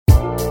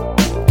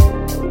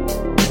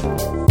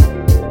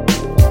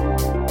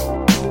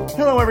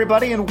Hello,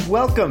 everybody, and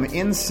welcome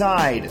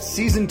inside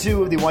Season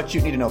 2 of the What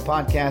You Need to Know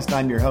podcast.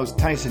 I'm your host,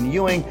 Tyson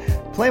Ewing,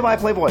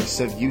 play-by-play voice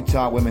of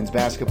Utah women's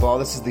basketball.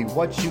 This is the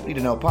What You Need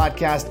to Know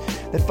podcast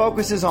that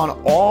focuses on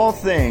all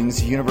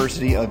things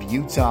University of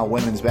Utah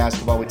women's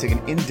basketball. We take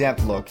an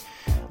in-depth look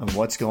of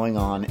what's going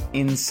on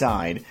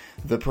inside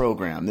the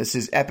program. This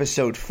is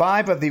episode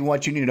 5 of the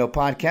What You Need to Know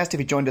podcast.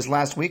 If you joined us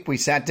last week, we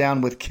sat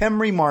down with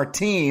Kemry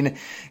Martine,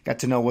 got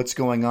to know what's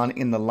going on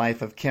in the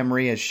life of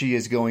Kemry as she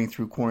is going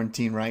through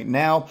quarantine right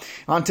now.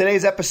 On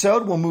today's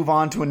episode, we'll move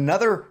on to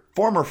another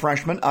former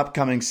freshman,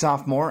 upcoming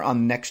sophomore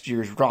on next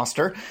year's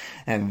roster,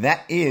 and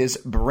that is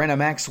Brenna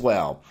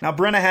Maxwell. Now,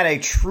 Brenna had a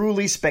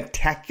truly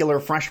spectacular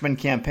freshman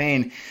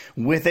campaign.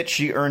 With it,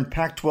 she earned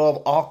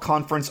Pac-12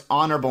 All-Conference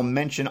Honorable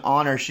Mention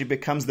honor. She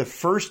becomes the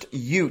first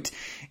Ute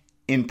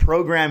in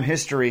program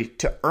history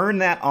to earn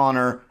that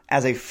honor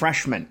as a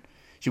freshman.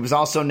 She was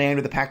also named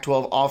to the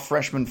Pac-12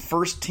 All-Freshman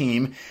First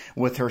Team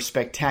with her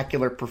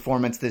spectacular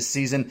performance this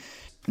season.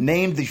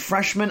 Named the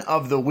Freshman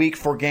of the Week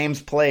for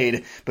games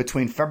played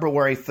between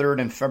February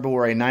 3rd and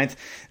February 9th.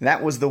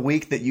 That was the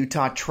week that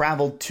Utah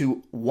traveled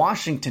to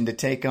Washington to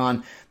take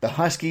on the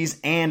Huskies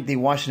and the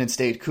Washington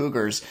State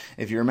Cougars.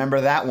 If you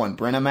remember that one,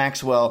 Brenna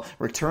Maxwell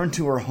returned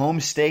to her home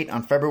state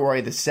on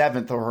February the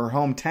 7th, or her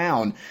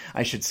hometown,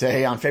 I should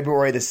say, on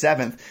February the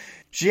 7th.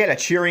 She had a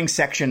cheering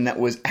section that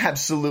was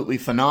absolutely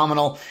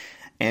phenomenal,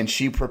 and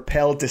she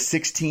propelled to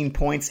 16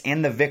 points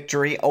and the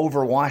victory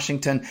over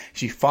Washington.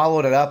 She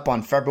followed it up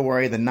on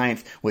February the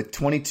 9th with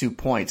 22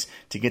 points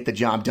to get the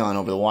job done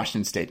over the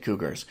Washington State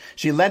Cougars.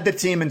 She led the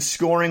team in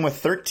scoring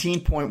with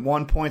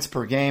 13.1 points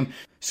per game,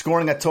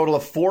 scoring a total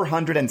of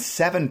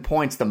 407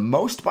 points, the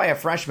most by a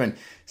freshman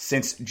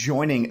since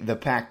joining the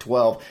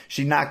Pac-12.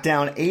 She knocked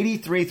down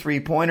 83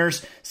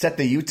 three-pointers, set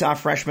the Utah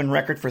freshman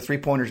record for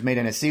three-pointers made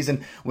in a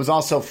season, was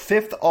also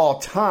 5th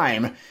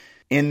all-time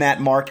in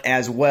that mark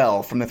as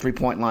well from the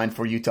three-point line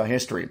for Utah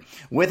history.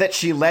 With it,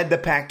 she led the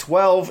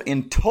Pac-12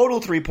 in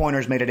total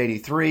three-pointers made at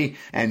 83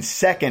 and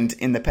second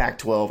in the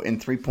Pac-12 in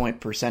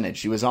three-point percentage.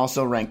 She was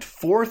also ranked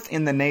 4th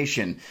in the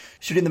nation,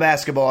 shooting the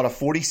basketball at a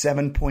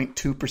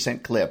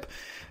 47.2% clip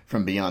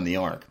from beyond the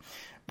arc.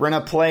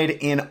 Brenna played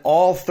in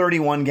all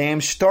 31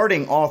 games,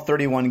 starting all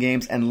 31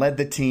 games, and led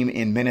the team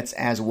in minutes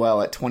as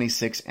well at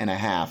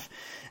 26.5.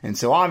 And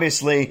so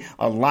obviously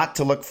a lot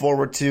to look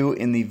forward to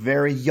in the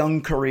very young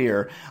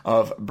career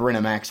of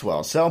Brenna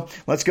Maxwell. So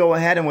let's go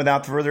ahead and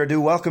without further ado,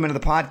 welcome into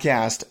the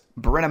podcast,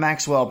 Brenna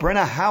Maxwell.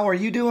 Brenna, how are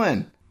you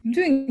doing? I'm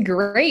doing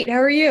great.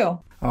 How are you?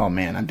 Oh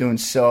man, I'm doing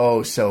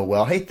so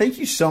well. Hey, thank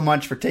you so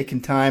much for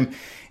taking time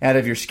out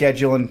of your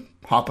schedule and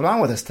hopping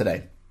on with us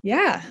today.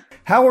 Yeah.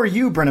 How are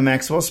you, Brenna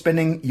Maxwell,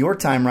 spending your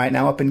time right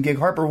now up in Gig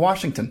Harbor,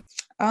 Washington?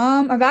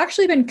 I've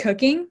actually been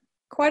cooking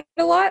quite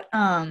a lot.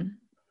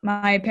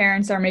 My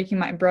parents are making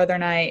my brother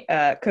and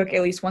I cook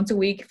at least once a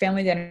week,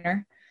 family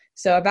dinner.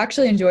 So I've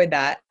actually enjoyed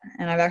that,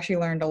 and I've actually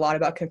learned a lot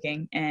about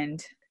cooking, and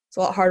it's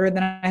a lot harder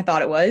than I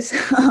thought it was,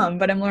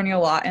 but I'm learning a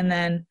lot. And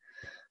then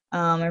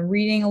I'm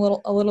reading a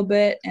little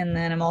bit, and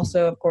then I'm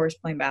also, of course,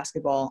 playing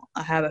basketball.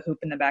 I have a hoop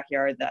in the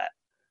backyard that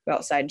I go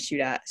outside and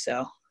shoot at,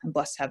 so I'm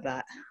blessed to have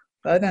that.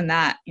 But other than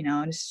that,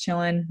 just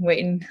chilling,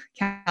 waiting,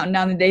 counting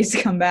down the days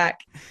to come back.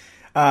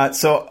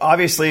 So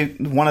obviously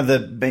one of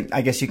the,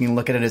 I guess you can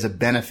look at it as a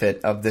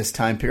benefit of this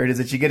time period, is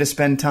that you get to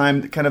spend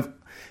time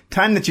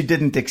that you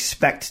didn't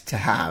expect to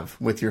have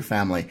with your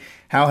family.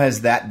 How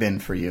has that been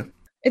for you?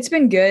 It's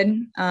been good.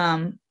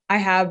 I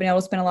have been able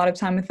to spend a lot of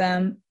time with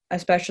them,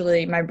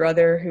 especially my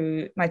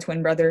brother, my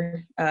twin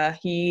brother.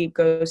 He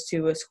goes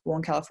to a school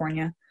in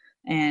California,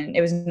 and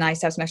it was nice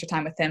to have some extra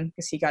time with him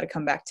because he got to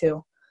come back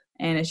too.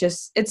 And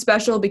it's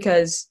special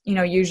because,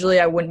 usually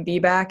I wouldn't be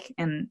back,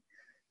 and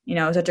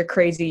such a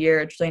crazy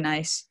year. It's really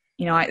nice.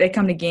 They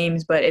come to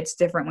games, but it's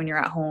different when you're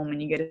at home and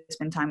you get to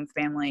spend time with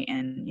family.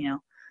 And,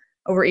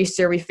 over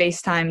Easter, we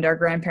FaceTimed our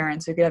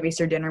grandparents. We could have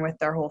Easter dinner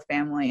with our whole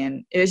family.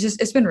 And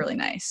it's been really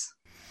nice.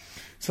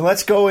 So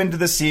let's go into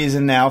the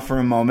season now for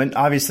a moment.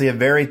 Obviously, a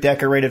very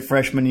decorated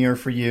freshman year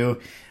for you.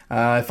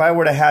 If I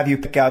were to have you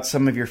pick out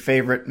some of your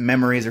favorite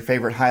memories or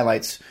favorite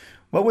highlights,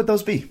 what would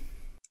those be?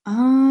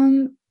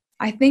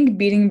 I think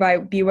beating by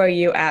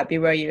BYU at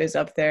BYU is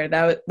up there.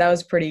 That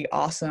was pretty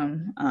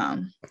awesome.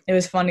 It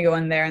was fun to go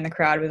in there and the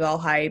crowd was all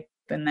hype,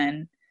 and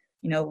then,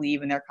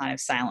 leave and they're kind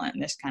of silent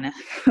and just kind of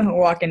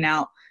walking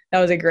out. That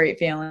was a great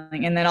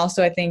feeling. And then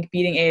also I think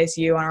beating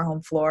ASU on our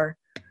home floor,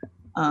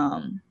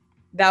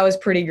 that was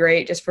pretty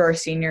great just for our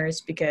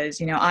seniors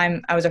because,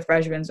 I was a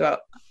freshman, so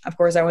of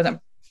course I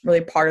wasn't really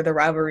part of the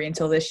rivalry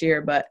until this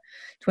year. But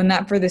to win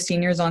that for the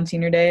seniors on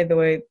senior day, the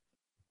way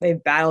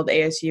they've battled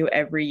ASU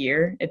every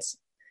year,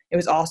 it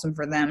was awesome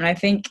for them. And I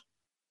think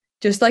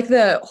just like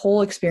the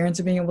whole experience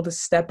of being able to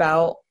step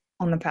out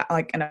on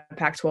the in a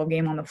Pac-12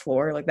 game on the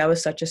floor, like that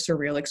was such a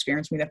surreal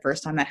experience for me the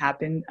first time that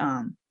happened.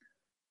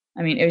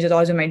 It was just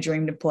always been my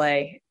dream to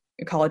play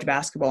college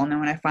basketball. And then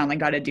when I finally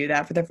got to do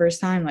that for the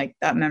first time, like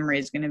that memory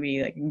is going to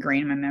be like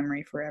ingrained in my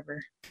memory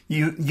forever.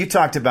 You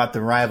talked about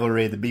the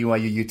rivalry, the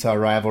BYU-Utah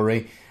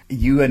rivalry.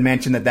 You had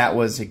mentioned that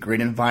was a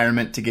great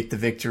environment to get the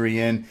victory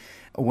in.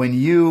 When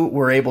you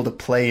were able to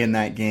play in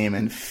that game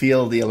and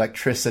feel the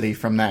electricity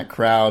from that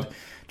crowd,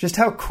 just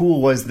how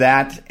cool was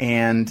that?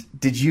 And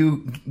did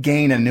you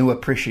gain a new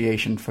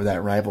appreciation for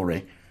that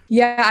rivalry?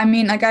 Yeah, I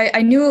mean, like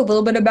I knew a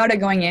little bit about it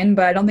going in,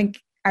 but I don't think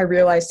I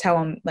realized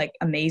how like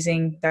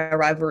amazing that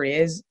rivalry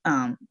is.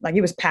 Like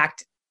it was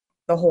packed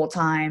the whole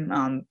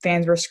time.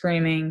 Fans were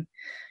screaming.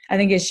 I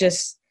think it's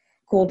just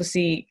cool to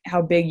see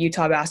how big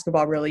Utah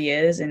basketball really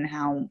is and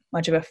how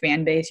much of a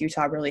fan base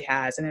Utah really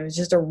has. And it was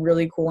just a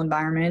really cool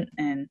environment,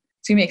 and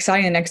it's gonna be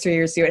exciting the next 3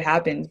 years to see what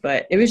happens.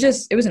 But it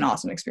was an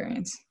awesome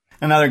experience.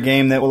 Another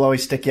game that will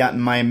always stick out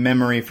in my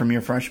memory from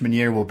your freshman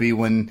year will be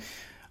when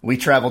we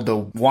traveled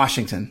to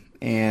Washington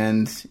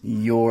and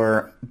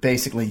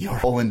basically your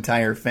whole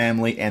entire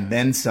family and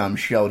then some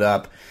showed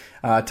up.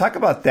 Talk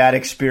about that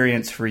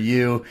experience for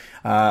you.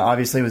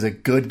 Obviously, it was a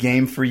good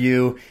game for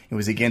you. It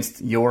was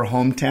against your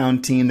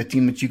hometown team, the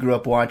team that you grew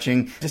up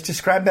watching. Just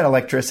describe that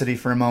electricity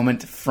for a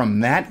moment from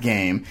that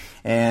game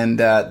and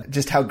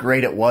just how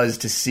great it was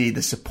to see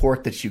the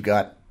support that you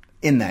got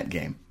in that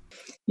game.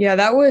 Yeah,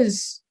 that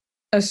was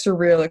a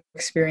surreal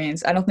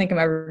experience. I don't think I'm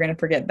ever going to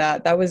forget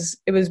that. It was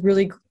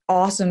really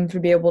awesome to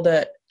be able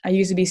to. I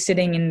used to be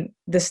sitting in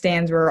the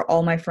stands where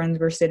all my friends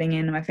were sitting in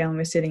and my family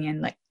was sitting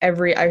in. I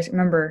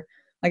remember,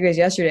 like it was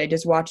yesterday,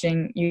 just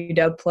watching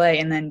UW play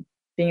and then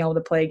being able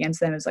to play against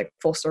them is like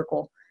full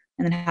circle.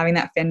 And then having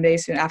that fan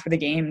base after the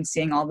game and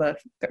seeing all the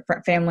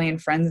family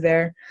and friends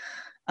there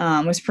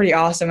was pretty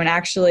awesome. And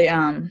actually,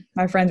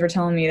 my friends were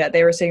telling me that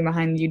they were sitting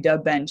behind the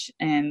UW bench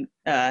and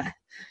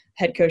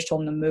head coach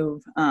told them to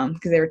move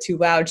because they were too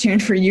loud cheering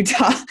for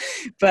Utah.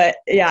 But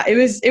yeah, it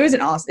was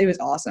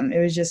awesome. It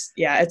was just,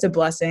 yeah, it's a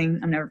blessing.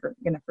 I'm never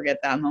going to forget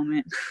that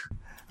moment.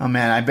 Oh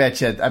man, I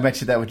bet you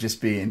that would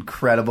just be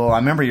incredible. I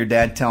remember your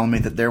dad telling me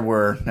that there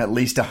were at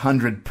least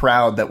 100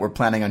 proud that were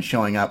planning on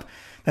showing up.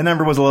 That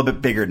number was a little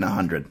bit bigger than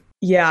 100.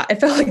 Yeah, it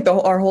felt like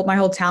my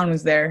whole town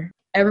was there.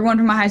 Everyone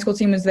from my high school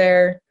team was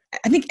there.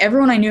 I think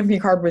everyone I knew from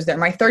Peak Harbor was there.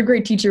 My third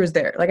grade teacher was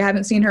there. Like I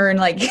haven't seen her in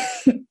like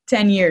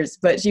 10 years,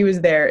 but she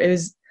was there. It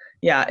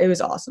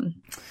was awesome.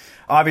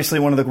 Obviously,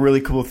 one of the really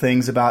cool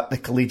things about the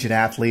collegiate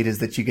athlete is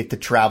that you get to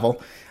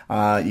travel.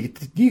 You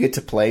get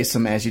to play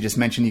some, as you just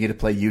mentioned, you get to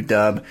play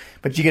UW,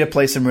 but you get to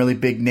play some really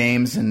big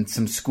names and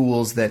some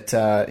schools that,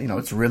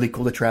 it's really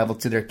cool to travel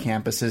to their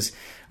campuses.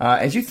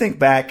 As you think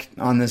back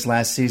on this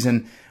last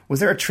season, was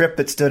there a trip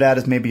that stood out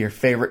as maybe your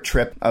favorite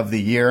trip of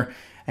the year,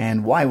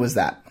 and why was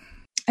that?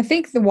 I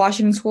think the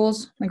Washington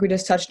schools, like we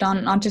just touched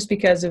on, not just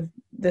because of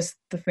the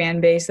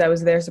fan base that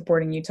was there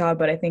supporting Utah,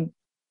 but I think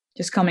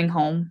just coming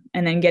home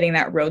and then getting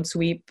that road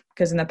sweep,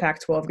 because in the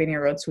Pac-12, getting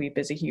a road sweep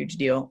is a huge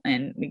deal,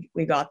 and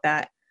we got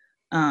that.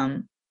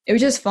 It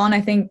was just fun.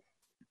 I think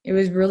it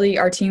was really,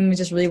 our team was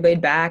just really laid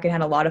back and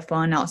had a lot of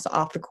fun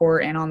off the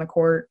court and on the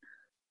court.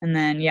 And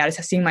then, yeah,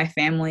 just seeing my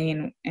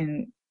family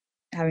and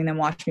having them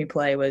watch me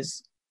play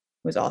was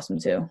awesome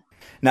too.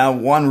 Now,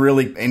 one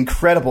really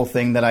incredible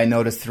thing that I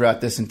noticed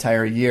throughout this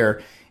entire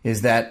year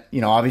is that,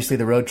 obviously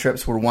the road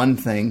trips were one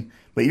thing,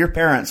 but your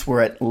parents were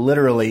at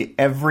literally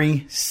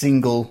every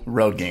single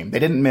road game. They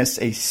didn't miss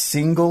a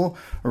single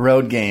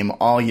road game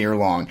all year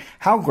long.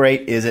 How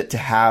great is it to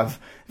have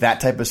that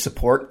type of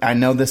support? I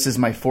know this is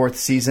my fourth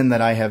season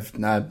that I have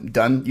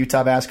done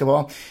Utah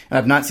basketball, and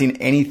I've not seen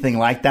anything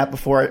like that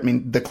before. I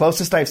mean, the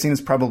closest I've seen is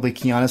probably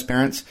Kiana's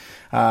parents.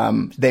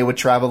 They would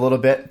travel a little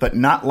bit, but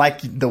not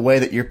like the way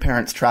that your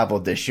parents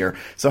traveled this year.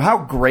 So how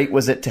great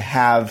was it to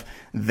have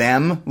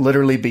them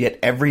literally be at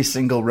every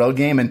single road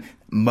game and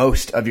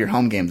most of your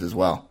home games as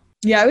well?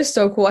 Yeah, it was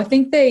so cool. I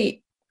think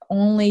they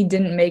only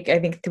didn't make,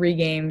 3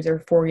 games or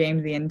 4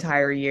 games the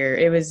entire year.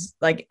 It was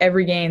like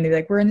every game, they'd be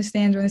like, we're in the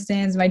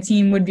stands. My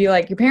team would be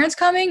like, your parents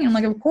coming? I'm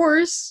like, of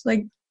course.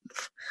 Like,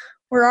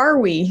 where are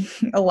we?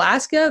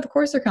 Alaska? Of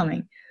course they're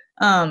coming.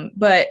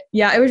 But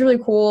yeah, it was really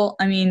cool.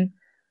 I mean,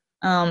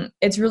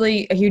 it's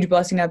really a huge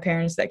blessing to have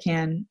parents that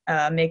can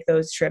make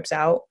those trips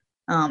out.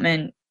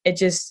 And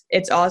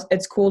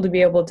it's cool to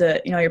be able to,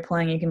 you're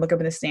playing, you can look up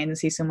in the stands and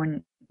see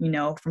someone,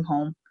 from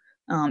home.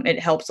 It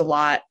helps a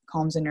lot,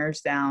 calms the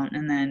nerves down,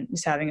 and then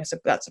just having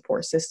that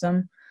support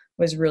system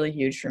was really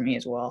huge for me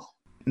as well.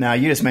 Now,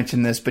 you just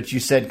mentioned this, but you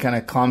said kind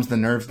of calms the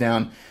nerves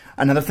down.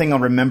 Another thing I'll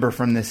remember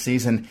from this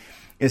season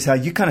is how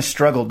you kind of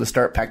struggled to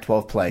start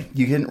Pac-12 play.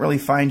 You didn't really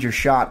find your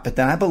shot, but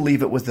then I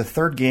believe it was the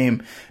third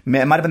game,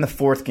 it might have been the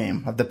fourth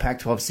game of the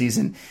Pac-12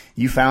 season,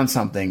 you found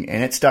something,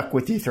 and it stuck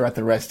with you throughout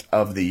the rest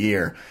of the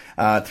year.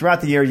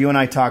 Throughout the year, you and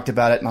I talked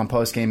about it on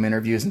post-game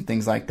interviews and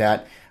things like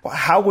that.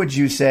 How would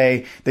you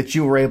say that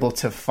you were able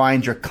to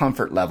find your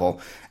comfort level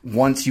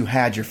once you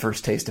had your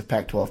first taste of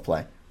Pac-12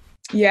 play?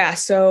 Yeah,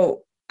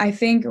 so I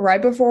think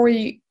right before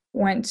we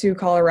went to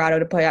Colorado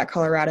to play at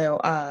Colorado,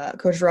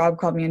 Coach Rob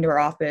called me into her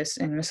office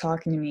and was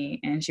talking to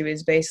me, and she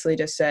was basically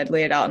just said,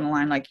 lay it out in the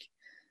line, like,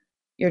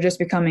 you're just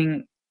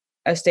becoming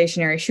a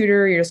stationary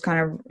shooter. You're just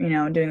kind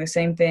of, doing the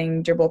same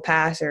thing, dribble,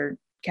 pass, or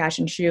catch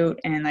and shoot,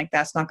 and, like,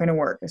 that's not going to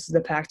work. This is the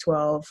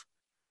Pac-12.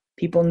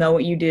 People know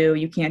what you do.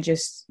 You can't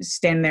just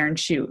stand there and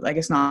shoot. Like,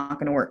 it's not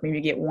going to work. Maybe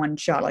you get one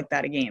shot like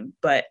that a game.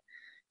 But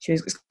she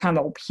was kind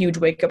of a huge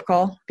wake-up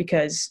call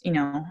because,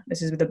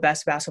 this is the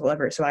best basketball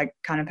ever. So I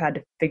kind of had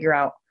to figure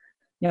out,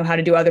 how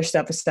to do other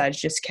stuff besides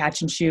just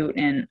catch and shoot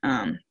and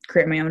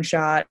create my own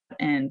shot.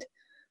 And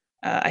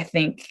I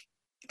think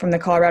from the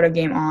Colorado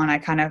game on, I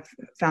kind of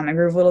found my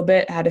groove a little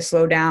bit, had to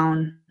slow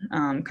down,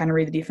 kind of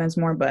read the defense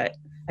more. But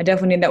I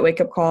definitely need that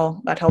wake-up call.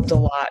 That helped a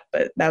lot,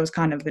 but that was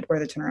kind of where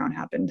the turnaround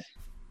happened.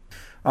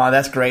 Oh,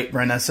 that's great,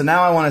 Brenda. So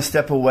now I want to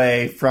step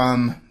away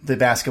from the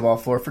basketball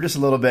floor for just a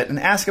little bit and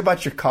ask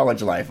about your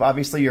college life.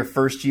 Obviously, your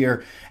first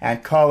year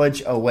at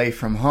college, away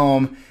from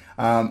home,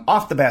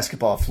 off the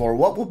basketball floor.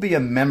 What will be a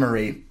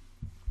memory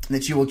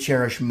that you will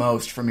cherish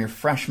most from your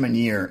freshman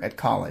year at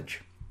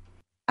college?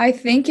 I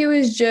think it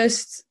was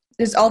just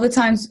all the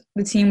times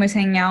the team was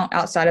hanging out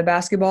outside of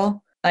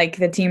basketball, like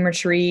the team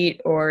retreat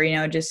or,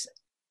 just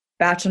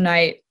bachelor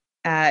night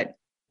at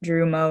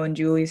Drew, Mo, and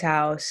Julie's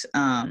house.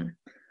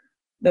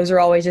 Those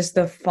are always just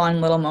the fun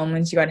little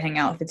moments you got to hang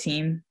out with the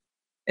team.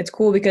 It's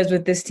cool because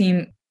with this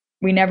team,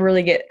 we never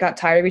really got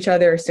tired of each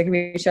other or sick of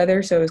each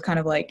other. So it was kind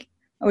of like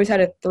always had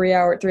a 3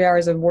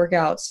 hours of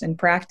workouts and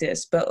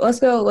practice, but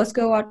let's go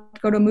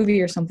to a movie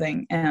or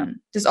something. And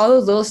just all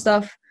those little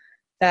stuff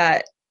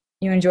that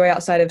you enjoy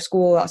outside of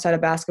school, outside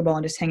of basketball,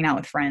 and just hanging out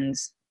with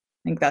friends.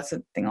 I think that's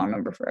the thing I'll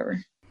remember forever.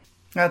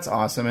 That's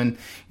awesome. And,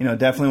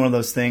 definitely one of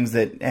those things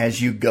that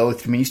as you go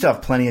through, you still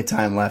have plenty of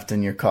time left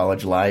in your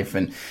college life.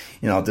 And,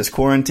 this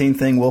quarantine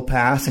thing will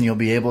pass and you'll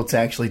be able to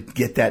actually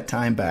get that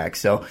time back.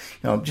 So,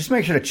 just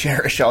make sure to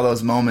cherish all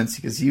those moments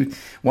because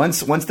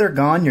once they're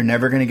gone, you're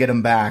never going to get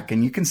them back.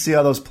 And you can see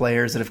all those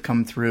players that have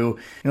come through,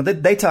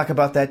 they talk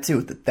about that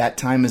too, that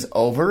time is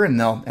over and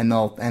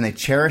they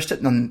cherished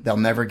it and they'll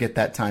never get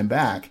that time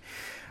back.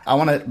 I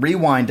want to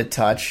rewind a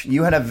touch.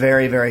 You had a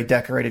very, very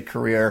decorated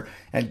career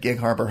at Gig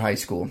Harbor High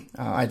School.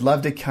 I'd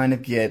love to kind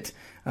of get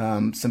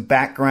some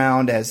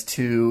background as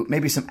to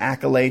maybe some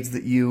accolades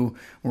that you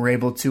were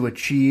able to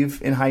achieve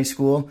in high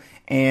school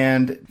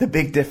and the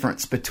big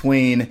difference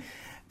between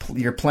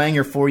you're playing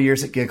your 4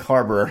 years at Gig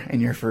Harbor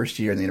and your first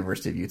year in the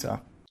University of Utah.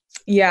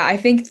 Yeah, I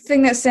think the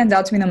thing that stands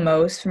out to me the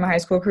most from my high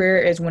school career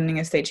is winning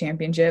a state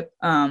championship.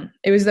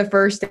 It was the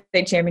first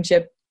state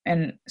championship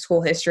in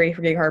school history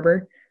for Gig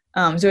Harbor.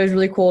 So it was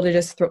really cool to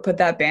just put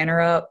that banner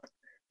up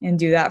and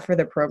do that for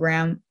the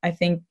program. I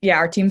think,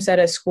 our team set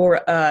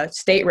a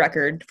state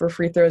record for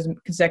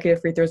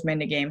consecutive free throws made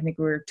in a game. I think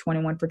we were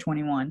 21 for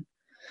 21.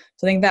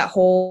 So I think that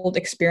whole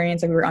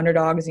experience, like we were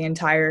underdogs the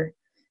entire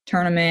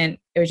tournament.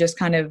 It was just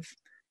kind of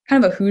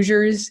a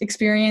Hoosiers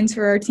experience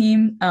for our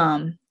team.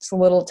 It's a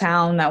little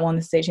town that won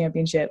the state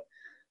championship.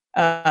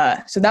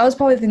 So that was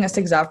probably the thing that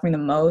sticks out for me the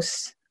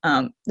most.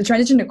 The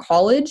transition to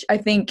college, I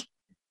don't think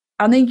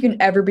you can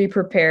ever be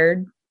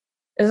prepared.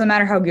 It doesn't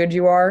matter how good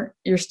you are,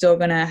 you're still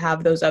going to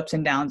have those ups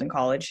and downs in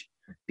college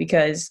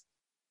because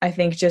I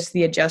think just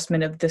the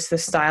adjustment of the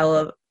style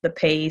of the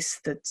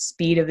pace, the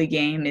speed of the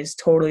game is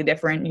totally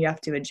different. You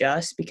have to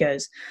adjust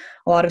because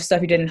a lot of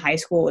stuff you did in high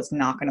school is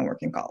not going to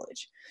work in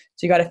college.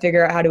 So you got to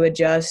figure out how to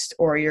adjust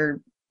or you're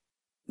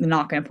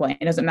not going to play.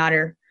 It doesn't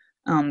matter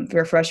if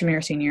you're a freshman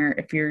or senior.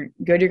 If you're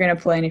good, you're going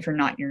to play, and if you're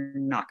not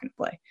going to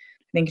play.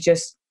 I think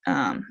just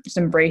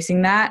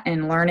embracing that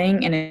and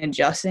learning and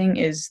adjusting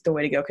is the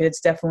way to go because it's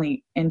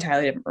definitely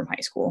entirely different from high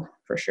school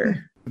for sure.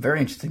 Very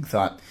interesting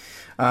thought.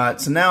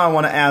 So now I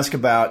want to ask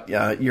about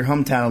your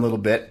hometown a little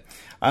bit.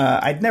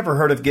 I'd never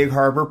heard of Gig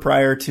Harbor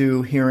prior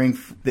to hearing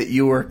that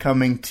you were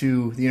coming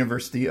to the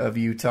University of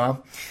Utah.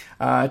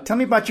 Tell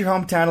me about your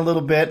hometown a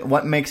little bit.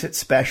 What makes it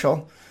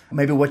special?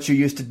 Maybe what you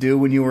used to do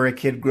when you were a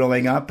kid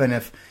growing up, and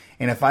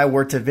if I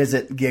were to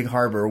visit Gig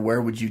Harbor,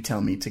 where would you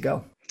tell me to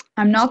go?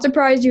 I'm not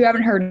surprised you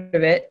haven't heard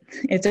of it.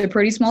 It's a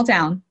pretty small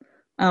town.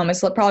 It's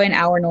probably an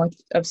hour north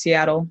of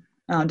Seattle,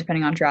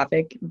 depending on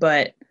traffic.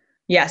 But,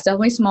 yeah, it's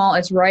definitely small.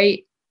 It's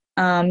right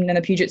in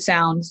the Puget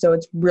Sound, so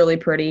it's really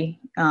pretty,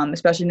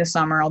 especially in the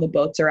summer. All the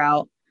boats are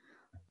out.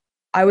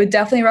 I would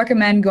definitely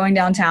recommend going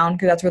downtown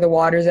because that's where the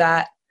water's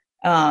at.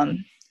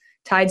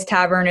 Tide's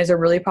Tavern is a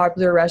really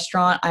popular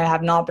restaurant. I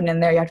have not been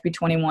in there. You have to be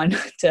 21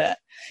 to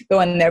go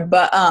in there.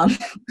 But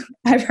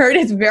I've heard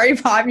it's very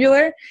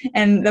popular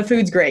and the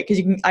food's great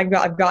because I've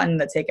gotten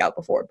the takeout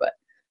before, but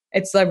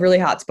it's a really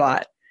hot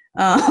spot.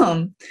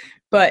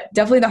 But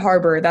definitely the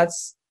harbor.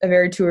 That's a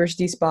very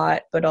touristy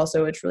spot, but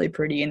also it's really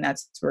pretty, and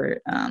that's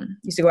where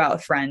used to go out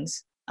with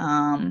friends.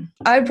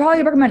 I'd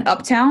probably recommend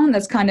Uptown.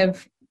 That's kind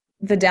of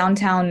the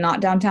downtown,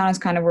 not downtown, is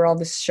kind of where all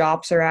the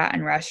shops are at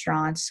and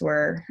restaurants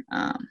where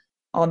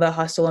all the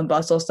hustle and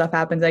bustle stuff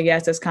happens, I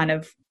guess.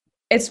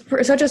 It's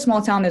such a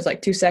small town. There's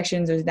like two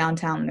sections. There's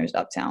downtown and there's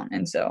uptown.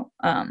 And so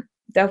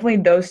definitely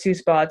those two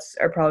spots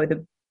are probably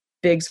the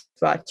big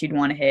spots you'd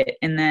want to hit.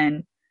 And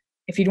then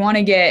if you'd want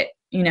to get,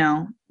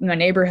 a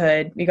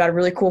neighborhood, we got a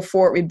really cool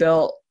fort we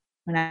built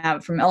when I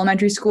have from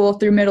elementary school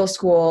through middle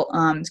school.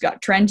 It's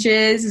got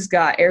trenches. It's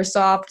got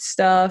airsoft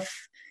stuff.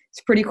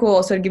 It's pretty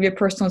cool. So I'd give you a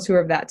personal tour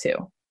of that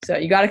too. So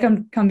you got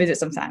to come visit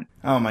sometime.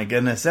 Oh my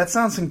goodness, that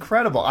sounds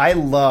incredible. I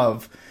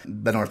love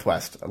the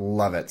Northwest. I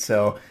love it.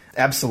 So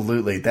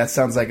absolutely, that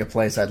sounds like a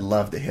place I'd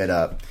love to hit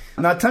up.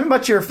 Now tell me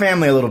about your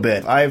family a little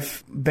bit.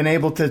 I've been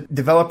able to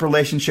develop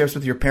relationships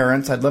with your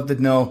parents. I'd love to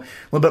know a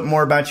little bit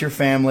more about your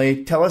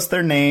family. Tell us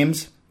their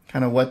names,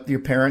 kind of what your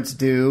parents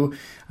do,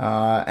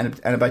 and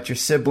about your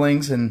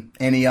siblings and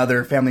any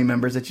other family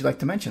members that you'd like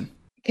to mention.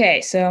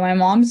 Okay, so my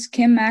mom's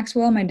Kim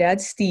Maxwell. My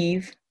dad's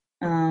Steve.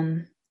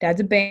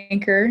 Dad's a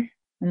banker.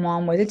 My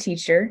mom was a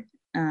teacher.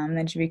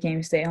 Then she became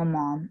a stay-at-home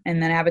mom.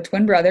 And then I have a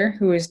twin brother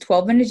who is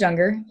 12 minutes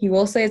younger. He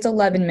will say it's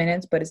 11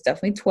 minutes, but it's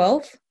definitely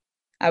 12.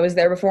 I was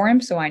there before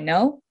him, so I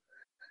know.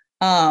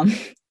 And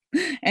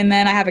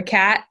then I have a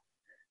cat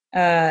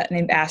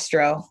named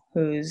Astro,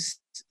 who's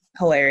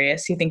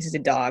hilarious. He thinks he's a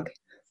dog.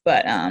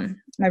 But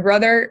my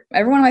brother,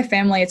 everyone in my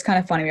family, it's kind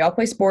of funny. We all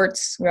play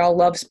sports. We all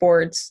love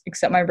sports,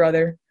 except my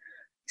brother.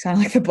 He's kind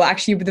of like the black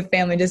sheep of the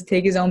family, just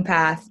take his own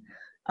path.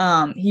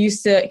 He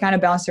used to kind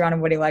of bounce around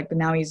on what he liked, but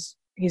now he's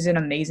an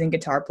amazing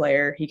guitar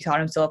player. He taught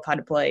himself how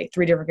to play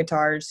 3 different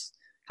guitars,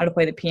 how to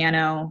play the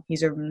piano.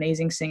 He's an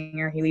amazing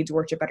singer. He leads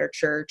worship at our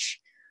church.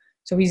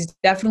 So he's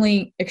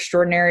definitely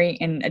extraordinary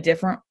in a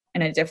different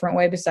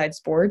way besides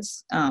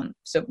sports. Even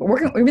though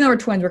we're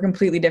twins, we're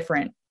completely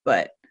different.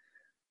 But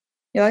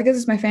yeah, I guess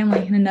it's my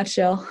family in a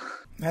nutshell.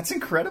 That's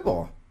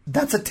incredible.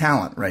 That's a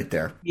talent right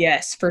there.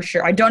 Yes, for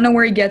sure. I don't know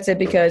where he gets it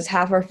because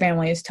half our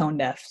family is tone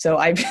deaf. So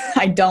I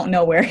don't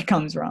know where it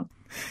comes from.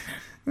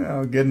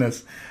 Oh,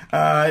 goodness.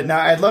 Now,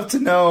 I'd love to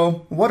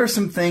know, what are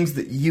some things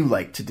that you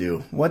like to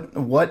do? What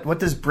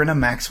does Brenna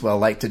Maxwell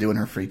like to do in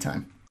her free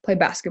time? Play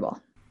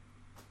basketball.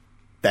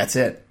 That's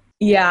it?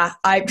 Yeah,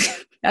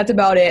 that's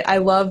about it. I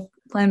love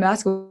playing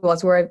basketball.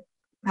 It's where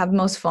I have the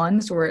most fun.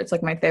 It's where it's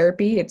like my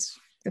therapy. It's,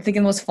 I think,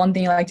 the most fun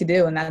thing I like to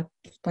do, and that's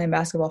playing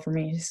basketball for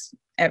me. It's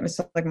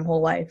like my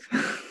whole life.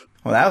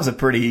 Well, that was a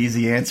pretty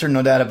easy answer,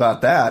 no doubt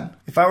about that.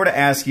 If I were to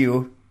ask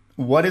you,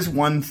 what is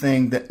one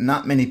thing that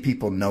not many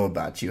people know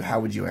about you, how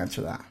would you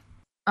answer that?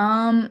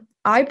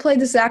 I played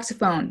the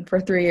saxophone for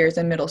 3 years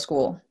in middle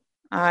school.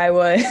 I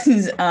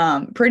was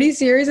pretty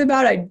serious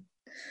about it. I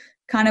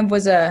kind of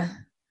was a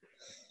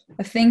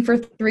thing for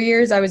 3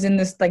 years. I was in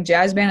this like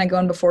jazz band. I go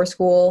in before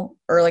school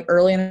or like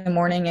early in the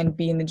morning and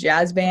be in the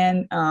jazz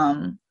band.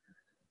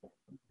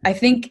 I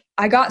think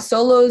I got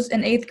solos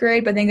in 8th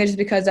grade, but I think it's just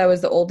because I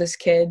was the oldest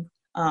kid.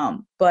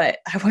 But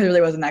I really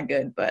wasn't that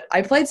good. But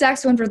I played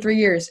saxophone for 3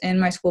 years in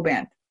my school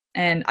band,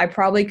 and I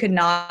probably could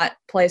not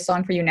play a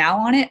song for you now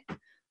on it.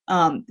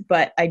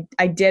 But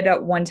I did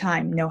at one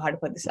time know how to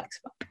play the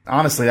saxophone.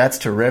 Honestly, that's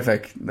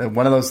terrific.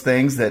 One of those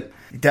things that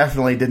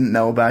definitely didn't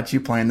know about you,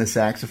 playing the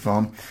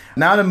saxophone.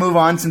 Now to move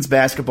on, since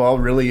basketball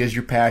really is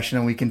your passion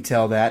and we can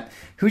tell that,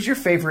 who's your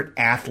favorite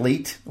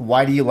athlete?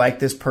 Why do you like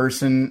this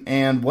person?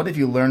 And what have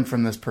you learned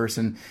from this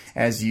person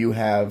as you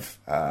have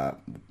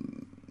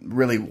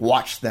really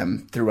watched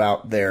them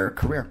throughout their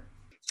career?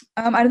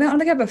 I don't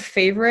think I have a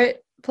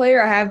favorite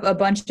player. I have a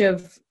bunch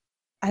of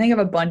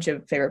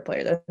favorite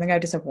players. I think I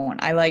just have one.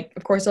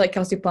 Of course, I like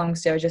Kelsey Plum,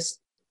 so I was just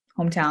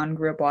hometown,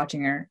 grew up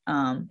watching her.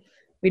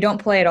 We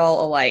don't play at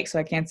all alike, so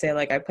I can't say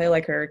like I play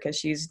like her because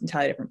she's an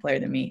entirely different player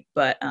than me.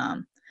 But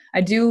I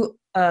do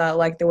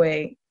like the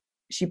way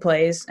she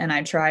plays, and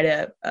I try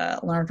to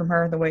learn from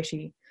her, the way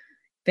she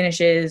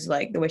finishes,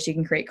 like the way she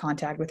can create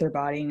contact with her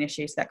body,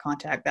 initiates that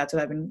contact. That's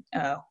what I've been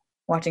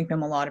watching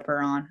film a lot of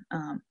her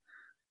on.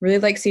 Really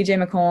like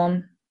CJ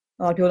McCollum.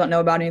 A lot of people don't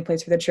know about him. He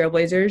plays for the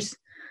Trailblazers.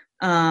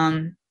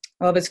 I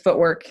love his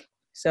footwork,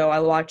 so I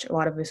watch a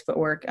lot of his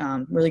footwork.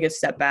 Really good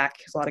step back,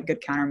 has a lot of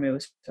good counter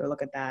moves, so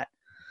look at that.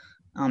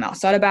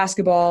 Outside of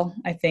basketball,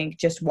 I think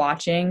just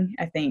watching,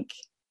 I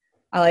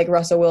like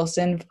Russell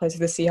Wilson, plays for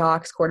the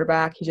Seahawks,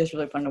 quarterback. He's just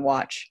really fun to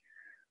watch.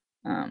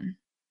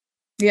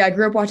 I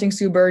grew up watching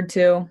Sue Bird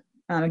too.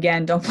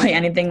 Again, don't play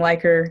anything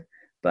like her,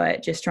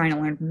 but just trying to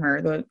learn from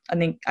her. I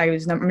think I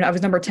was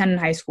number 10 in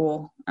high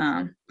school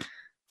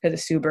because of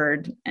Sue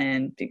Bird,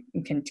 and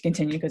can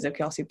continue because of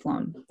Kelsey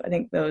Plum. I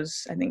think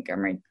are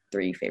my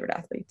 3 favorite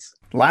athletes.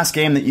 Last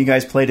game that you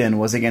guys played in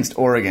was against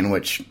Oregon,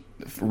 which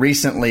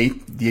recently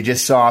you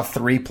just saw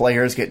 3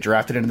 players get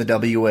drafted into the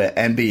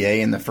WNBA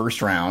in the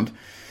first round.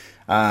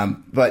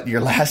 But your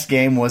last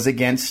game was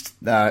against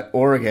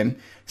Oregon.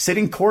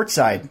 Sitting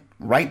courtside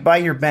right by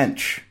your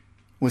bench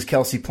was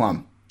Kelsey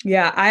Plum.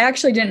 Yeah, I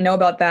actually didn't know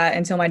about that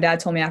until my dad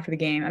told me after the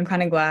game. I'm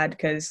kind of glad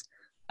because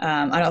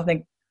I don't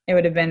think I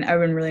would have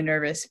been really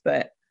nervous.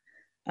 But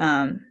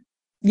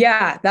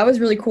that was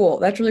really cool.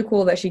 That's really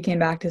cool that she came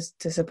back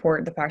to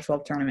support the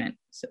Pac-12 tournament.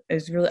 So it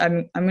was really, I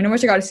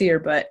wish I got to see her,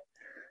 but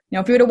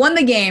if we would have won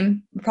the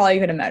game, we probably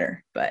could have met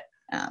her. But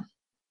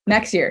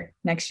next year.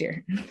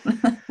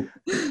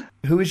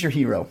 Who is your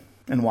hero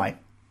and why?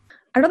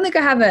 I don't think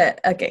I have a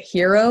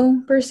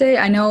hero per se.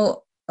 I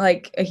know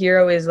like a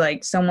hero is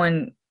like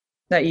someone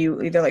that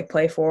you either like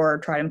play for or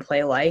try to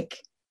play like.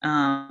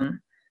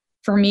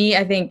 For me,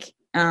 I think,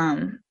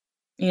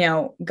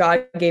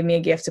 God gave me a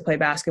gift to play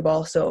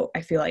basketball. So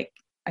I feel like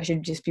I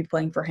should just be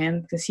playing for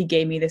him because he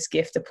gave me this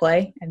gift to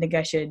play. I think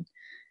I should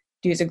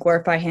do is to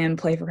glorify him,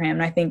 play for him.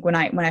 And I think when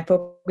I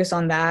focus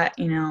on that,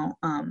 and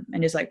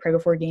just like pray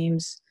before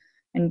games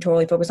and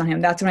totally focus on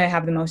him, that's when I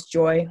have the most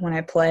joy when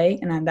I play,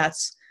 and then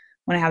that's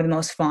when I have the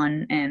most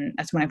fun, and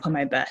that's when I play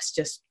my best.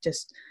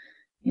 Just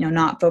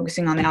not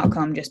focusing on the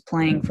outcome, just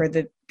playing for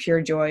the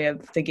pure joy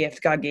of the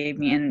gift God gave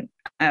me. And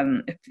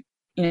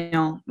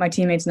if my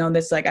teammates know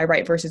this, like I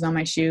write verses on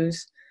my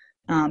shoes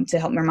to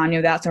help me remind me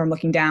of that. So I'm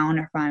looking down,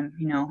 or if I'm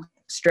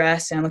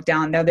stressed and I look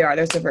down, there they are.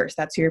 There's the verse.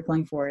 That's who you're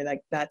playing for.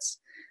 Like that's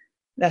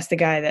the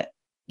guy that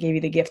gave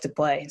you the gift to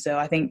play. So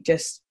I think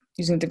just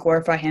using it to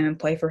glorify him and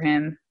play for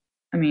him.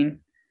 I mean,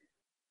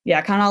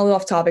 yeah, kind of a little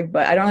off topic,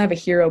 but I don't have a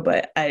hero,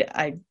 but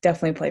I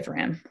definitely play for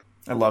him.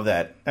 I love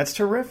that. That's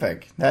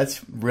terrific.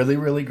 That's really,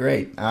 really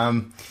great.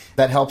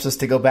 That helps us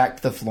to go back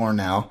to the floor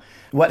now.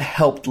 What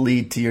helped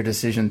lead to your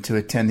decision to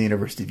attend the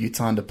University of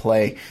Utah and to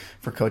play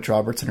for Coach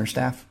Roberts and her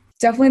staff?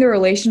 Definitely the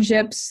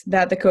relationships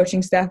that the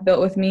coaching staff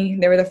built with me.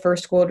 They were the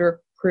first school to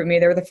recruit me.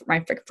 They were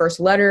my first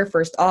letter,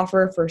 first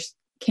offer, first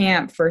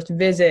camp, first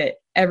visit.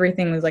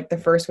 Everything was like the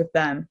first with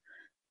them.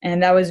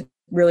 And that was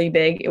really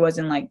big. It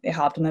wasn't like they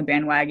hopped on the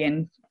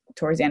bandwagon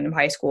towards the end of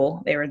high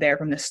school. They were there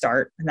from the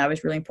start. And that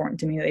was really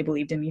important to me. They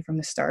believed in me from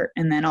the start.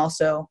 And then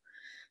also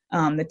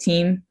the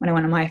team, when I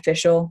went on my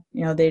official,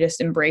 they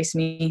just embraced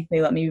me.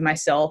 They let me be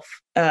myself.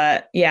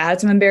 I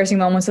had some embarrassing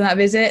moments on that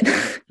visit.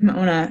 I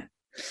want to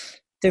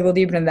dig a little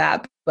deeper into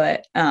that.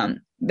 But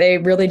they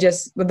really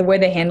just, with the way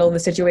they handled the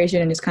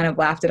situation and just kind of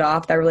laughed it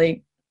off, that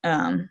really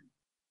meant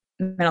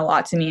a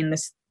lot to me. And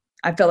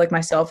I felt like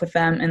myself with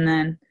them. And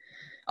then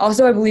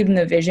also I believed in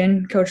the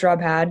vision Coach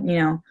Rob had.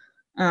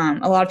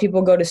 A lot of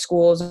people go to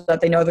schools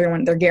that they know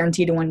they're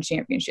guaranteed to win a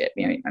championship.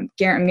 I'm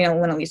going to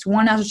win at least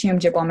one national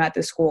championship while I'm at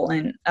this school,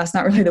 and that's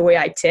not really the way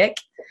I tick.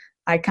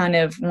 I kind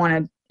of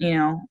want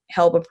to,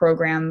 help a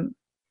program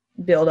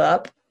build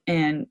up,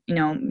 and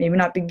maybe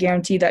not be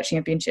guaranteed that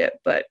championship,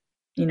 but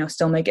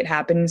still make it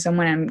happen in some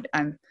way.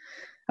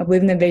 I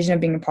believe in the vision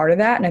of being a part of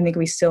that, and I think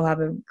we still have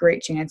a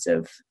great chance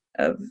of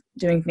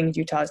doing things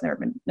Utah's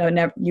never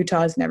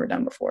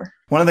done before.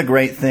 One of the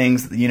great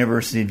things that the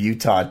University of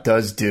Utah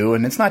does do,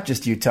 and it's not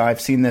just Utah,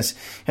 I've seen this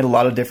at a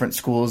lot of different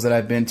schools that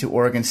I've been to,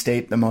 Oregon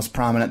State, the most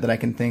prominent that I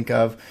can think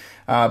of.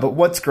 But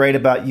what's great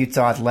about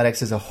Utah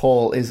athletics as a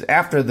whole is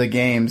after the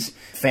games,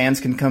 fans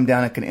can come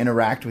down and can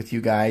interact with you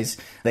guys.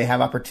 They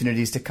have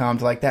opportunities to come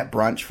to like that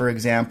brunch, for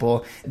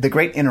example. The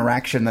great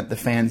interaction that the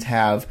fans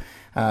have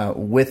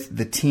with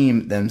the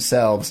team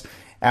themselves.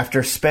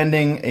 After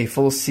spending a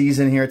full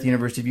season here at the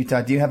University of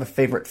Utah, do you have a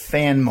favorite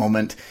fan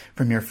moment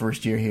from your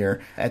first year here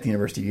at the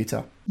University of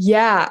Utah?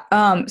 Yeah.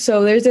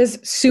 So there's this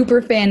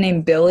super fan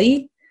named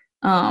Billy,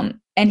 and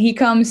he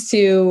comes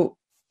to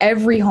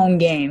every home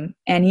game,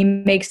 and he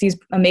makes these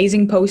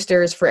amazing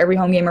posters for every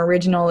home game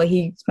original that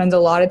he spends a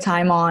lot of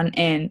time on.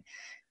 And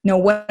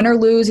win or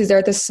lose, he's there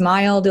with a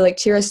smile to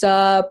cheer us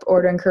up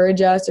or to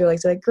encourage us, or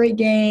to great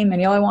game. And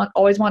he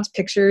always wants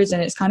pictures,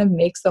 and it kind of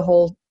makes the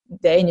whole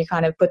day, and you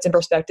kind of puts in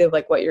perspective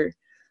what you're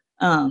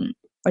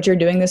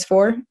doing this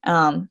for.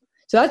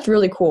 So that's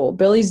really cool.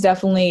 Billy's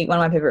definitely one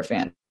of my favorite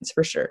fans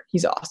for sure.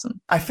 He's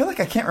awesome. I feel like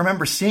I can't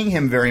remember seeing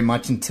him very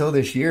much until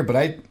this year,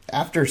 but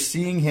after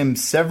seeing him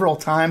several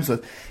times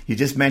you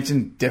just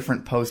mentioned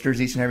different posters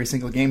each and every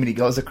single game, and he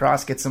goes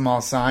across, gets them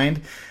all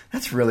signed.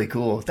 That's really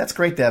cool. That's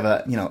great to have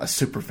a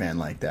super fan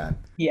like that.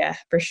 Yeah,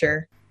 for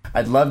sure.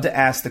 I'd love to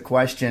ask the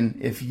question,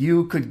 if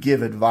you could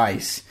give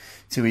advice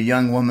to a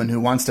young woman who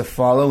wants to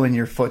follow in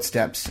your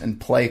footsteps and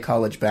play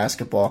college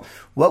basketball,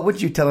 what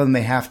would you tell them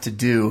they have to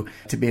do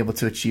to be able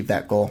to achieve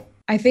that goal?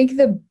 I think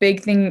the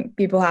big thing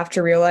people have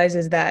to realize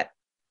is that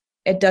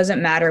it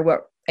doesn't matter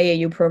what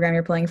AAU program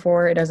you're playing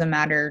for. It doesn't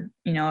matter,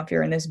 if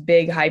you're in this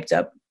big hyped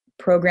up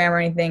program or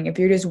anything. If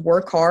you just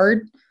work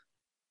hard,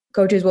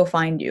 coaches will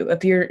find you.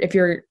 If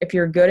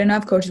you're good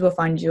enough, coaches will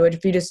find you.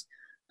 If you just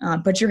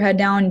put your head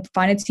down,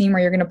 find a team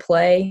where you're going to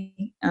play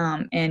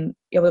and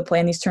be able to play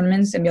in these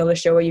tournaments and be able to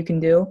show what you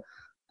can do,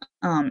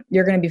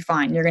 you're going to be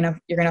fine. You're going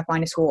to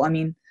find a school. I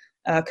mean,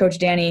 Coach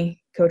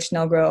Danny, Coach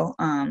Snellgrow,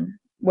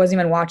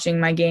 wasn't even watching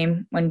my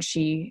game when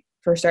she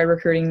first started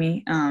recruiting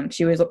me.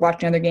 She was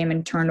watching another game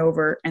and turned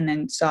over and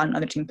then saw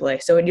another team play.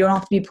 So you don't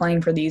have to be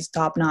playing for these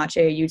top-notch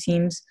AAU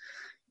teams.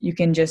 You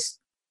can just,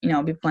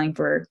 be playing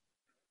for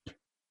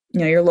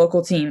your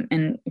local team,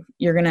 and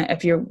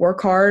if you work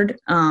hard,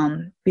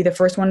 be the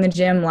first one in the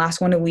gym,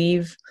 last one to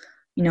leave,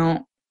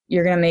 you're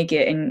going to make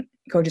it, and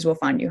coaches will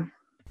find you.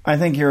 I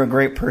think you're a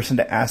great person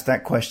to ask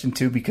that question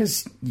to,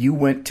 because you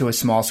went to a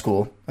small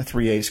school, a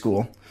 3A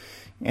school.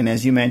 And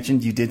as you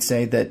mentioned, you did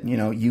say that,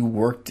 you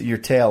worked your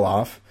tail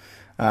off.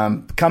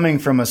 Coming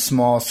from a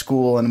small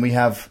school, and we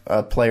have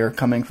a player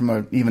coming from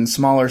an even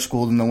smaller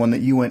school than the one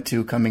that you went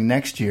to coming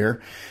next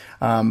year.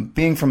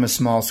 Being from a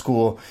small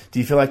school, do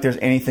you feel like there's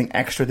anything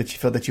extra that you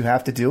feel that you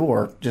have to do,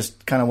 or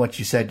just kind of what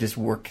you said, just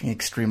working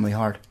extremely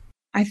hard?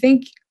 I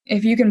think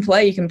if you can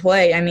play, you can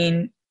play. I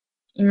mean,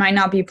 you might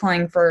not be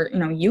playing for,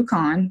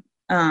 UConn.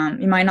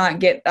 You might not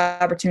get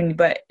the opportunity,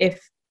 but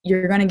if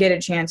you're going to get a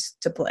chance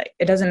to play,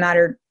 it doesn't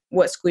matter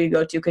what school you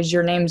go to, because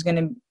your name's going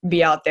to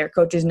be out there.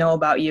 Coaches know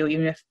about you,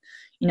 even if,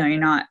 you're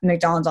not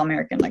McDonald's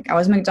All-American. Like, I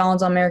was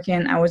McDonald's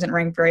All-American. I wasn't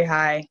ranked very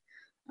high.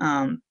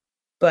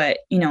 But,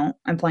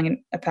 I'm playing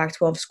in a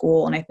Pac-12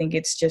 school, and I think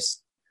it's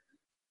just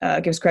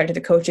gives credit to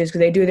the coaches because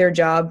they do their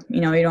job.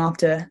 You don't have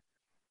to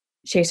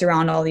chase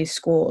around all these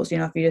schools.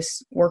 If you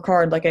just work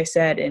hard, like I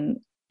said, and,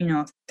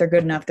 if they're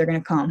good enough, they're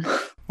going to come.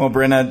 Well,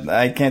 Brenna,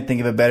 I can't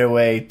think of a better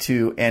way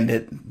to end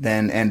it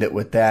than end it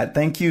with that.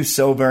 Thank you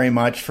so very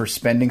much for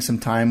spending some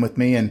time with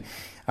me and,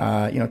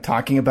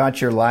 talking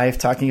about your life,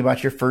 talking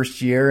about your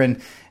first year,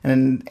 and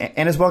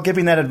as well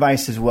giving that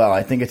advice as well.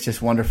 I think it's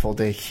just wonderful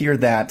to hear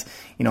that,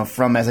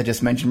 from, as I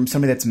just mentioned, from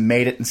somebody that's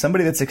made it and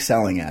somebody that's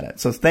excelling at it.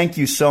 So thank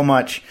you so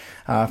much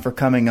for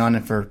coming on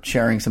and for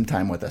sharing some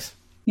time with us.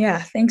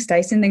 Yeah, thanks,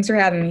 Tyson. Thanks for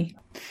having me.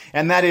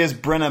 And that is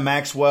Brenna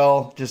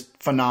Maxwell. Just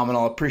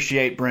phenomenal.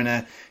 Appreciate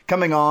Brenna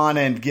coming on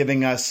and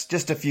giving us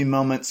just a few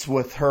moments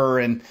with her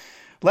and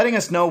letting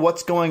us know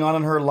what's going on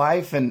in her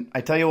life. And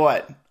I tell you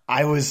what,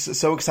 I was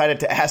so excited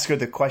to ask her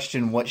the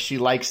question what she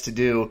likes to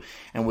do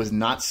and was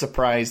not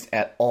surprised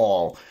at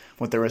all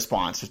with the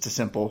response. It's a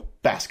simple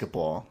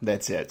basketball.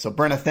 That's it. So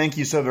Brenna, thank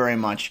you so very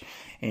much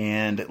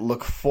and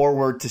look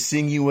forward to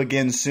seeing you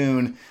again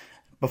soon.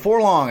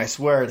 Before long, I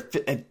swear,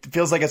 it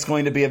feels like it's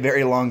going to be a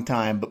very long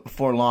time, but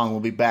before long,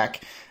 we'll be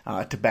back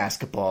to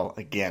basketball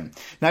again.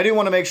 Now, I do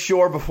want to make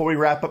sure, before we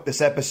wrap up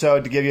this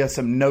episode, to give you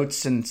some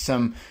notes and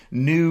some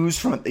news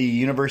from the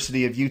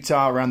University of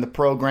Utah around the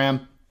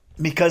program,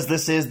 because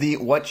this is the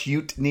What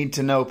Ute Need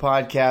to Know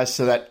podcast,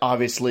 so that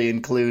obviously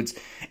includes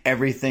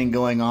everything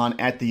going on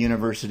at the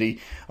University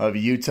of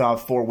Utah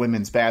for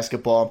women's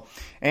basketball.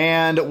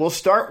 And we'll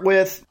start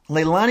with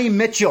Leilani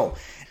Mitchell.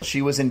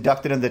 She was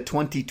inducted in the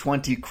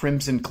 2020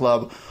 Crimson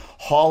Club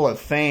Hall of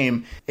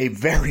Fame, a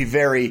very,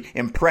 very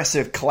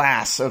impressive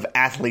class of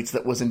athletes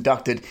that was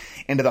inducted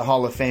into the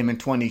Hall of Fame in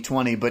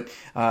 2020. But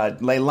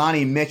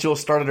Leilani Mitchell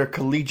started her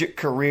collegiate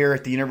career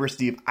at the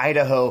University of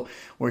Idaho,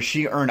 where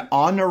she earned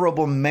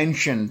honorable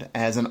mention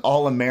as an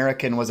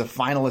All-American, was a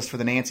finalist for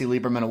the Nancy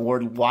Lieberman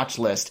Award watch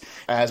list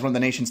as one of the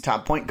nation's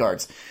top point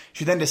guards.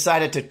 She then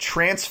decided to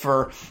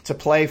transfer to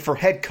play for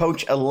head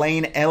coach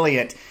Elaine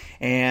Elliott.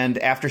 And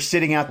after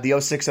sitting out the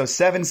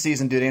 06-07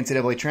 season due to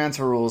NCAA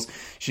transfer rules,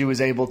 she was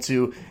able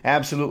to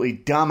absolutely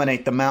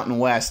dominate the Mountain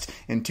West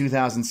in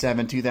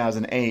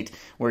 2007-2008,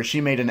 where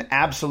she made an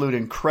absolute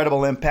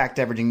incredible impact,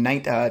 averaging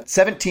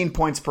 17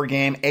 points per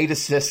game, 8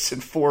 assists,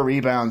 and 4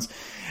 rebounds,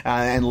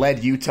 and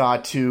led Utah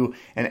to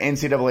an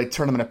NCAA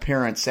tournament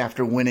appearance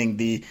after winning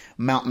the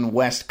Mountain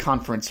West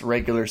Conference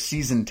regular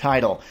season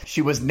title.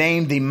 She was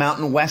named the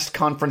Mountain West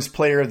Conference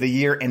Player of the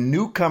Year and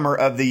Newcomer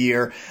of the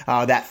Year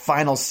that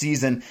final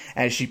season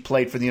as she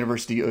played for the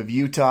University of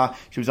Utah.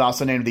 She was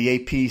also named the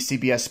AP,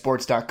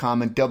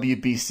 CBSSports.com, and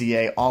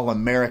WBCA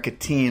All-America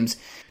teams.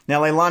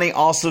 Now, Leilani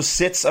also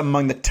sits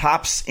among the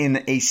tops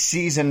in a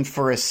season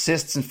for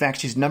assists. In fact,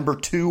 she's number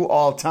 2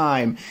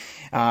 all-time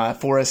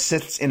for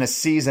assists in a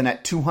season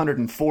at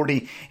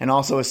 240, and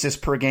also assists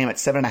per game at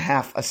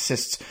 7.5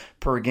 assists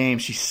per game.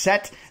 She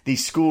set the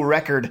school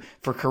record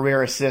for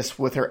career assists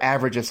with her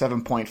average of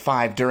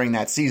 7.5 during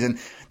that season.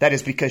 That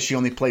is because she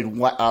only played,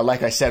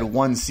 like I said,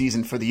 1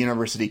 season for the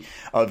University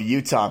of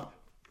Utah.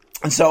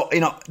 And so,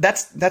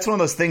 that's one of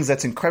those things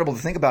that's incredible to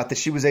think about, that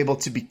she was able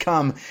to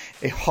become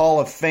a Hall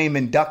of Fame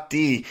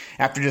inductee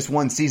after just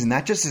 1 season.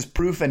 That just is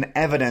proof and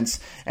evidence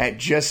at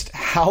just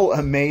how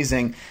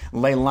amazing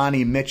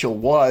Leilani Mitchell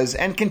was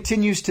and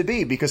continues to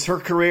be, because her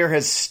career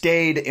has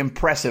stayed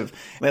impressive.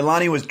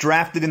 Leilani was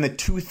drafted in the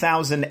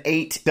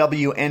 2008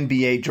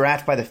 WNBA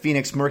draft by the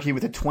Phoenix Mercury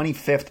with the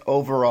 25th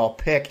overall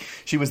pick.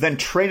 She was then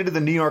traded to the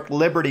New York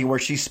Liberty, where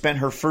she spent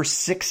her first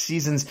 6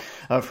 seasons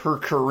of her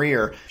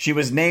career. She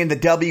was named the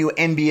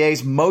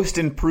WNBA's Most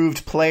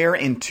Improved Player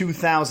in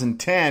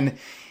 2010,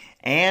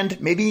 and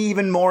maybe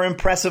even more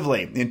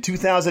impressively, in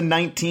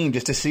 2019,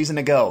 just a season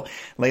ago,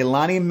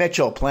 Leilani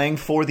Mitchell, playing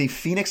for the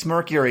Phoenix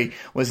Mercury,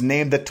 was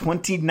named the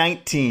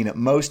 2019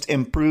 Most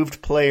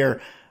Improved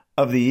Player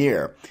of the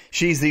Year.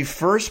 She's the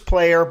first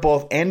player,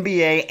 both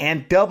NBA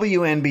and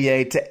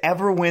WNBA, to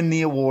ever win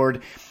the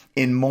award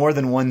in more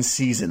than 1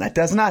 season. That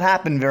does not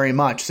happen very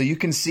much. So you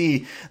can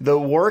see the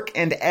work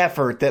and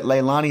effort that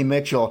Leilani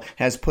Mitchell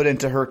has put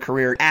into her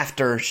career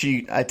after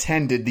she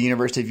attended the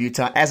University of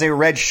Utah as a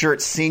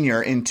redshirt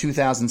senior in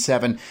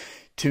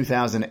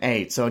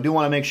 2007-2008. So I do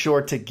want to make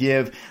sure to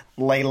give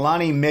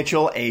Leilani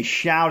Mitchell a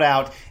shout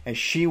out, as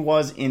she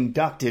was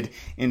inducted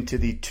into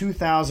the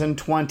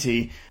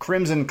 2020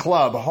 Crimson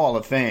Club Hall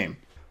of Fame.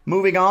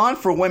 Moving on,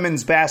 for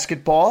women's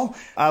basketball,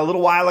 a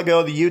little while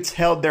ago the Utes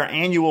held their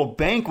annual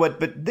banquet,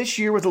 but this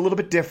year was a little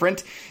bit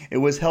different. It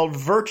was held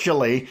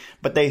virtually,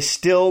 but they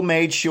still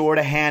made sure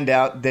to hand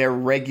out their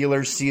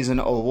regular season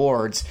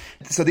awards.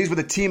 So these were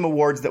the team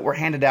awards that were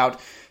handed out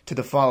to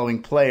the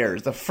following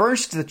players. The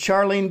first, the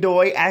Charlene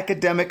Doy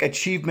Academic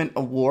Achievement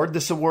Award.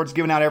 This award's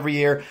given out every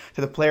year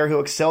to the player who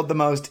excelled the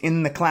most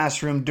in the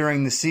classroom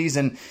during the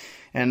season.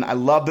 And I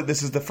love that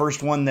this is the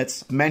first one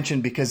that's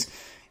mentioned, because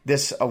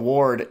this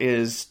award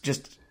is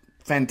just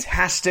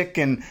fantastic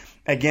and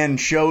again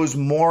shows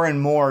more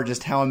and more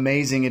just how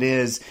amazing it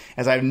is,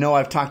 as I know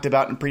I've talked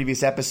about in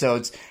previous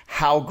episodes,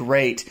 how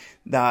great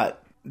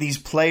these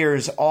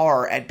players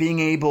are at being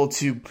able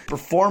to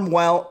perform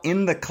well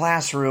in the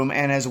classroom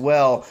and as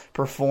well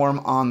perform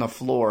on the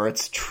floor.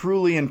 It's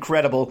truly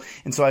incredible,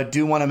 and so I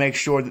do want to make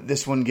sure that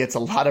this one gets a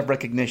lot of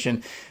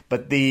recognition.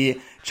 But the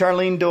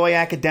Charlene Doi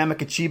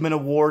Academic Achievement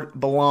Award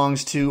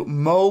belongs to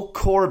Mo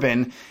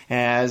Corbin,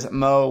 as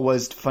Mo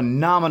was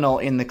phenomenal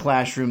in the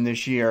classroom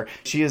this year.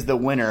 She is the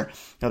winner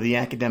of the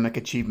Academic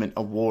Achievement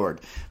Award.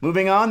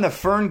 Moving on, the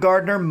Fern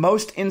Gardner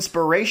Most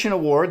Inspiration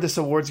Award. This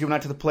award is given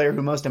out to the player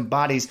who most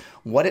embodies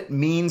what it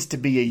means to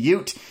be a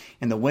Ute.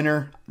 And the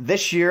winner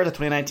this year, the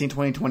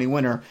 2019-2020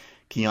 winner,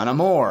 Kiana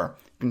Moore.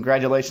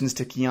 Congratulations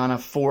to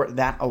Kiana for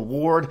that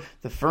award,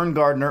 the Fern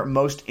Gardner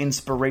Most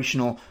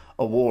Inspirational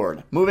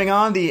Award. Moving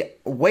on, the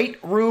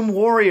Weight Room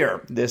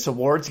Warrior. This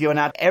award's given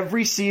out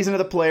every season to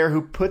the player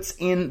who puts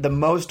in the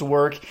most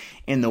work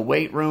in the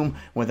weight room.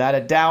 Without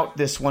a doubt,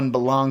 this one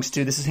belongs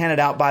to, this is handed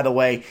out, by the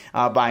way,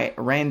 by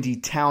Randy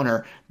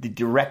Towner, the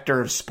Director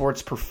of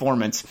Sports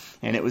Performance,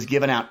 and it was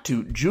given out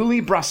to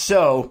Julie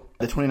Brasseau,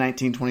 the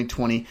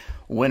 2019-2020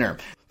 winner.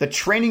 The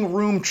Training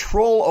Room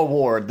Troll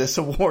Award. This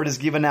award is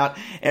given out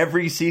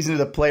every season to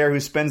the player who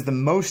spends the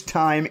most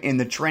time in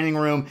the training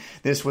room.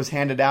 This was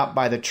handed out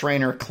by the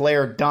trainer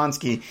Claire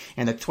Donsky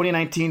and the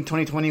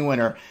 2019-2020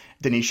 winner,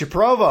 Denisha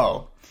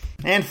Provo.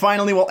 And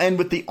finally, we'll end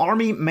with the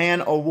Army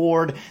Man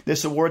Award.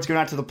 This award's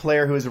given out to the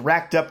player who has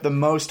racked up the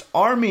most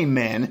Army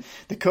men.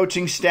 The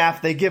coaching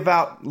staff, they give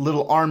out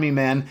little Army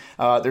men.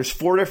 There's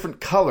 4 different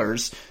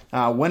colors.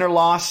 Win or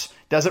loss,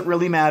 doesn't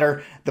really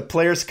matter. The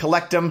players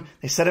collect them,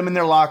 they set them in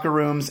their locker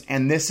rooms,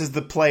 and this is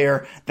the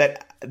player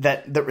that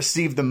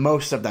received the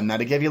most of them. Now,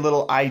 to give you a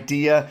little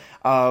idea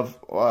of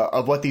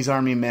what these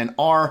Army men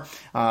are,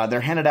 they're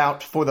handed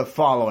out for the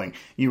following.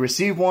 You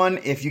receive one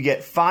if you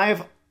get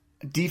 5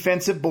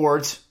 defensive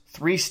boards,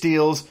 3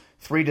 steals,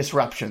 3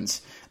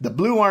 disruptions. The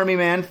Blue Army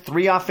Man,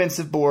 3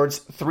 offensive boards,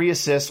 3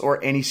 assists,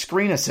 or any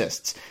screen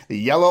assists. The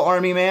Yellow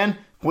Army Man,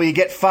 well, you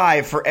get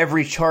 5 for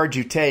every charge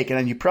you take,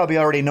 and you probably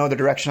already know the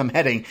direction I'm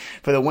heading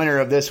for the winner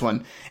of this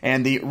one.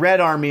 And the Red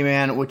Army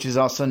Man, which is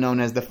also known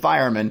as the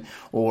Fireman,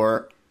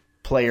 or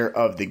player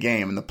of the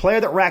game. And the player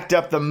that racked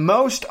up the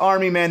most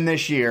Army men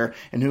this year,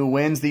 and who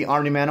wins the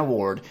Army Man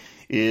Award,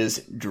 is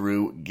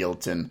Drew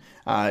Gilton.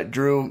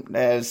 Drew,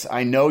 as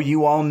I know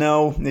you all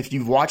know, if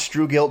you've watched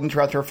Drew Gilton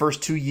throughout her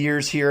first 2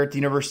 years here at the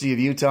University of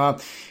Utah,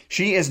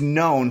 she is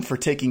known for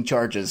taking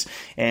charges.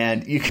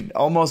 And you can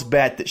almost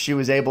bet that she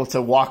was able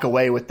to walk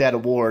away with that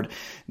award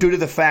due to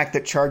the fact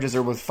that charges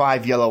are with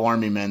 5 Yellow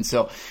Army men.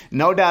 So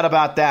no doubt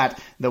about that,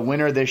 the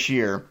winner this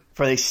year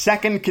for the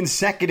second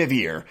consecutive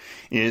year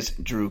is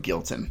Drew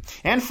Gilton.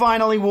 And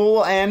finally,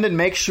 we'll end and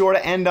make sure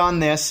to end on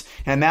this,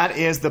 and that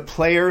is the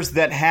players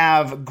that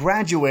have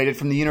graduated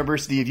from the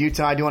University of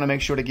Utah. I do want to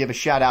make sure to give a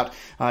shout out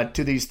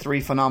to these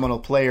 3 phenomenal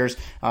players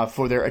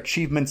for their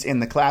achievements in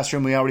the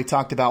classroom. We already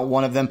talked about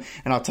one of them,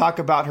 and I'll talk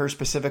about her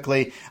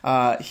specifically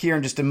here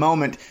in just a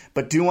moment,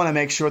 but do want to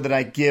make sure that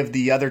I give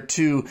the other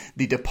 2,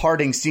 the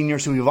departing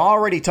seniors who we've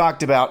already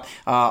talked about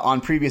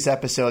on previous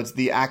episodes,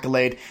 the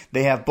accolade.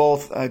 They have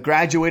both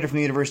graduated from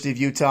the University of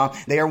Utah.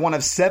 They are one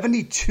of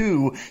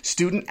 72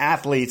 student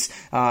athletes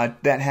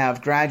that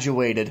have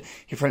graduated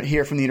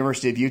here from the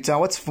University of Utah.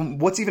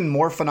 What's even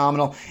more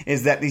phenomenal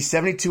is that these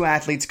 72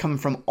 athletes come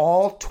from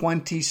all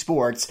 20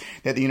 sports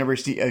that the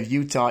University of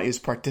Utah is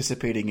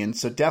participating in.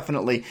 So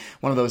definitely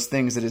one of those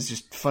things that is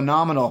just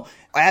phenomenal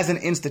as an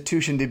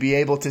institution to be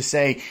able to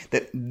say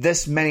that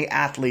this many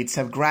athletes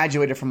have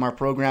graduated from our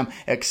program,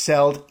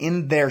 excelled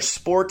in their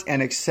sport, and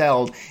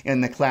excelled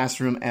in the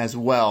classroom as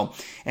well.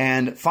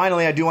 And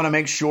finally, I do want to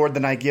make sure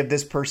that I give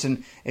this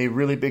person a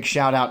really big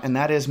shout out, and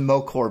that is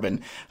Mo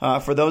Corbin.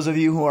 For those of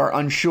you who are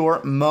unsure,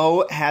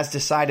 Mo has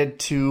decided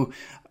to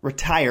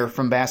retire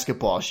from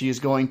basketball. She is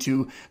going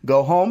to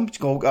go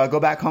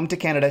back home to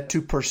Canada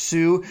to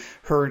pursue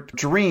her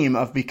dream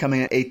of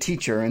becoming a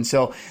teacher. And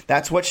so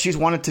that's what she's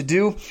wanted to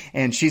do.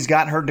 And she's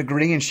got her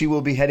degree and she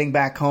will be heading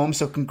back home.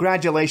 So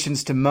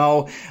congratulations to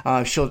Mo.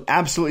 She'll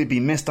absolutely be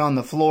missed on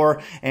the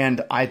floor.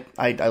 And I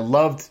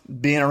loved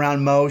being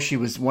around Mo. She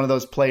was one of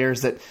those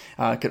players that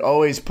could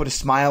always put a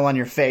smile on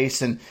your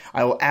face. And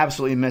I will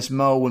absolutely miss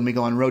Mo when we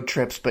go on road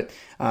trips. But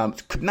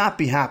could not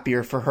be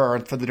happier for her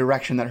and for the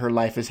direction that her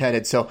life is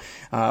headed. So,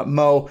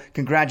 Mo,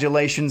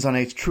 congratulations on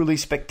a truly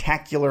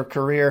spectacular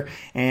career,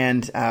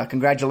 and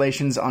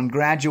congratulations on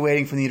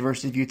graduating from the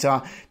University of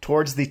Utah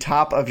towards the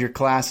top of your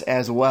class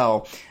as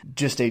well.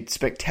 Just a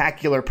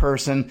spectacular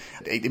person,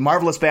 a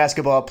marvelous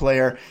basketball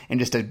player, and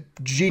just a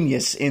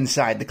genius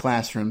inside the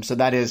classroom. So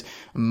that is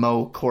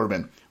Mo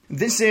Corbin.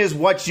 This is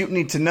What You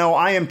Need to Know.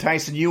 I am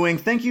Tyson Ewing.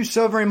 Thank you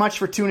so very much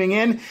for tuning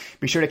in.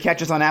 Be sure to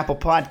catch us on Apple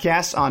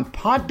Podcasts, on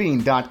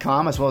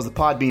Podbean.com, as well as the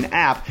Podbean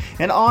app,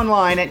 and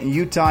online at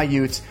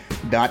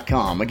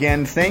UtahUtes.com.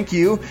 Again, thank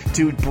you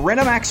to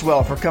Brenna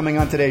Maxwell for coming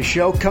on today's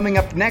show. Coming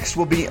up next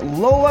will be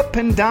Lola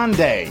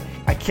Pendande.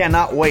 I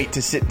cannot wait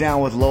to sit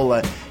down with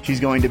Lola. she's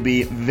going to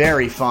be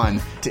very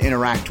fun to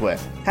interact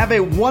with. Have a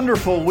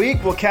wonderful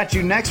week. We'll catch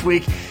you next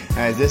week,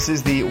 as this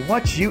is the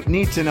What You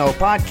Need to Know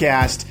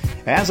podcast.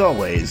 As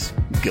always,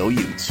 go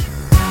Utes.